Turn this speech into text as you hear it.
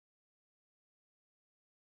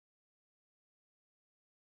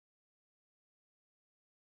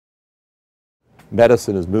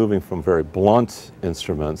medicine is moving from very blunt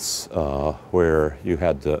instruments where you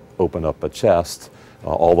had to open up a chest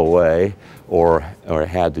all the way, or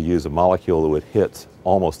had to use a molecule that would hit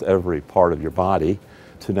almost every part of your body,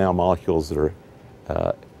 to now molecules that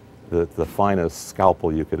are the finest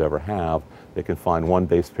scalpel you could ever have. They can find one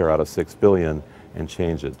base pair out of 6 billion and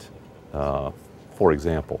change it, for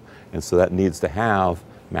example. And so that needs to have,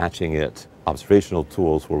 matching it, observational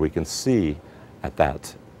tools where we can see at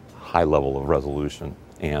that high level of resolution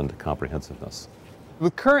and comprehensiveness.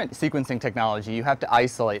 With current sequencing technology, you have to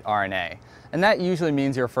isolate RNA. And that usually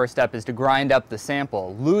means your first step is to grind up the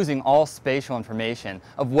sample, losing all spatial information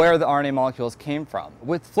of where the RNA molecules came from.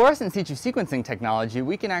 With fluorescent situ sequencing technology,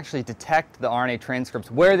 we can actually detect the RNA transcripts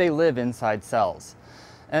where they live inside cells.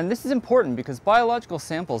 And this is important because biological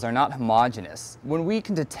samples are not homogeneous. When we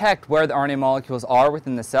can detect where the RNA molecules are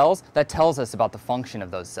within the cells, that tells us about the function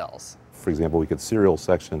of those cells. For example, we could serial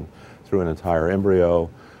section through an entire embryo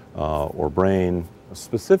or brain.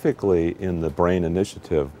 Specifically in the brain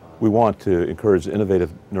initiative, we want to encourage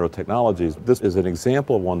innovative neurotechnologies. This is an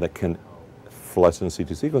example of one that can, fluorescent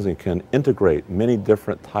situ sequencing can integrate many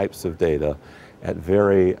different types of data at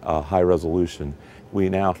very high resolution. We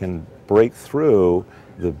now can break through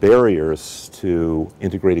the barriers to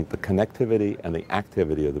integrating the connectivity and the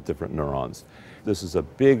activity of the different neurons. This is a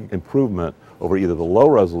big improvement over either the low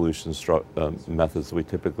resolution methods we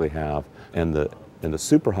typically have and the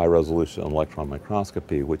super high resolution electron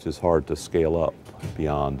microscopy, which is hard to scale up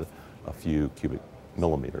beyond a few cubic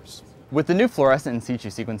millimeters. With the new fluorescent in situ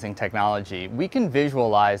sequencing technology, we can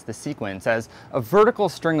visualize the sequence as a vertical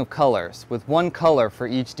string of colors with one color for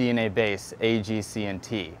each DNA base, A, G, C, and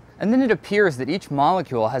T. And then it appears that each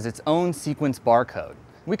molecule has its own sequence barcode.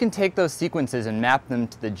 We can take those sequences and map them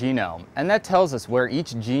to the genome, and that tells us where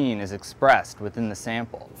each gene is expressed within the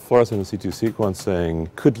sample. Fluorescent in situ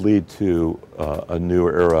sequencing could lead to a new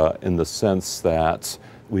era in the sense that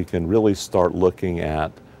we can really start looking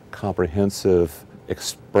at comprehensive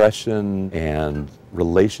expression and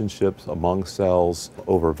relationships among cells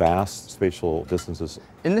over vast spatial distances.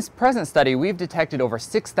 In this present study, we've detected over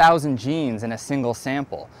 6,000 genes in a single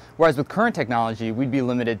sample, whereas with current technology, we'd be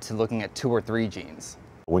limited to looking at 2 or 3 genes.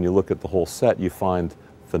 When you look at the whole set, you find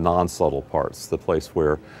the non-subtle parts, the place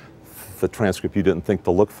where the transcript you didn't think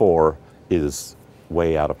to look for is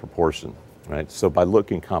way out of proportion, right? So by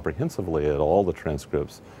looking comprehensively at all the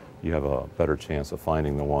transcripts, you have a better chance of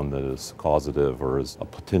finding the one that is causative or is a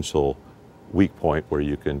potential weak point where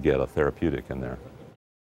you can get a therapeutic in there.